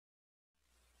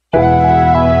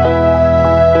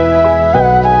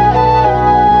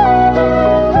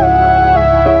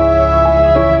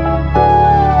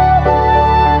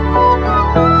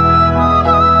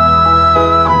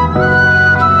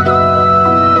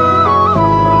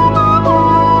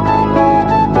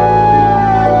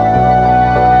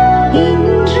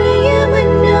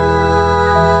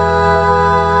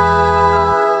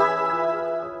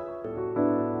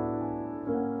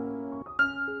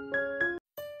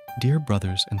Dear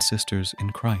brothers and sisters in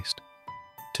Christ,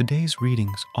 today's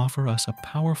readings offer us a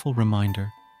powerful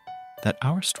reminder that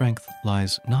our strength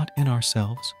lies not in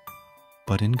ourselves,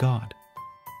 but in God.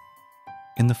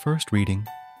 In the first reading,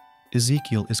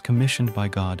 Ezekiel is commissioned by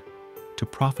God to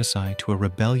prophesy to a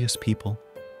rebellious people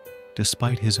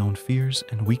despite his own fears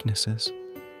and weaknesses.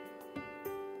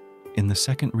 In the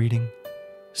second reading,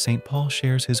 St. Paul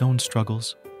shares his own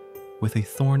struggles with a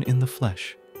thorn in the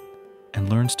flesh and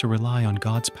learns to rely on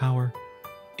God's power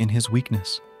in his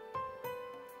weakness.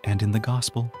 And in the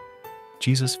Gospel,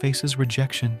 Jesus faces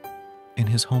rejection in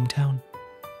his hometown,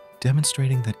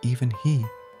 demonstrating that even he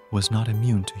was not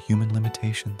immune to human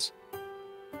limitations.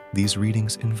 These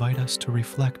readings invite us to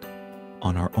reflect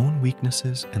on our own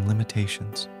weaknesses and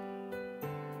limitations.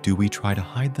 Do we try to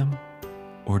hide them,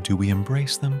 or do we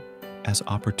embrace them as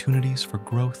opportunities for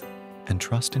growth and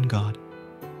trust in God?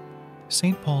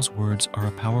 St. Paul's words are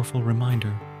a powerful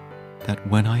reminder that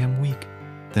when I am weak,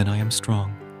 then I am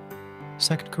strong.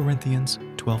 2 Corinthians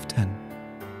 12:10.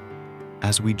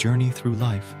 As we journey through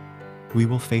life, we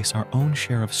will face our own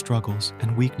share of struggles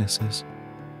and weaknesses.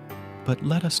 But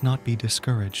let us not be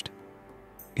discouraged.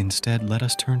 Instead, let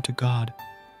us turn to God,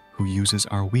 who uses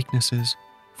our weaknesses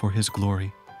for his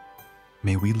glory.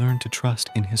 May we learn to trust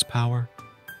in his power,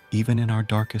 even in our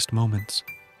darkest moments.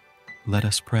 Let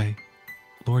us pray.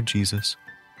 Lord Jesus,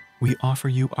 we offer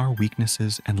you our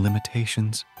weaknesses and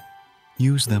limitations.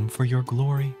 Use them for your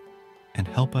glory and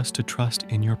help us to trust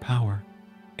in your power.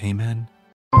 Amen.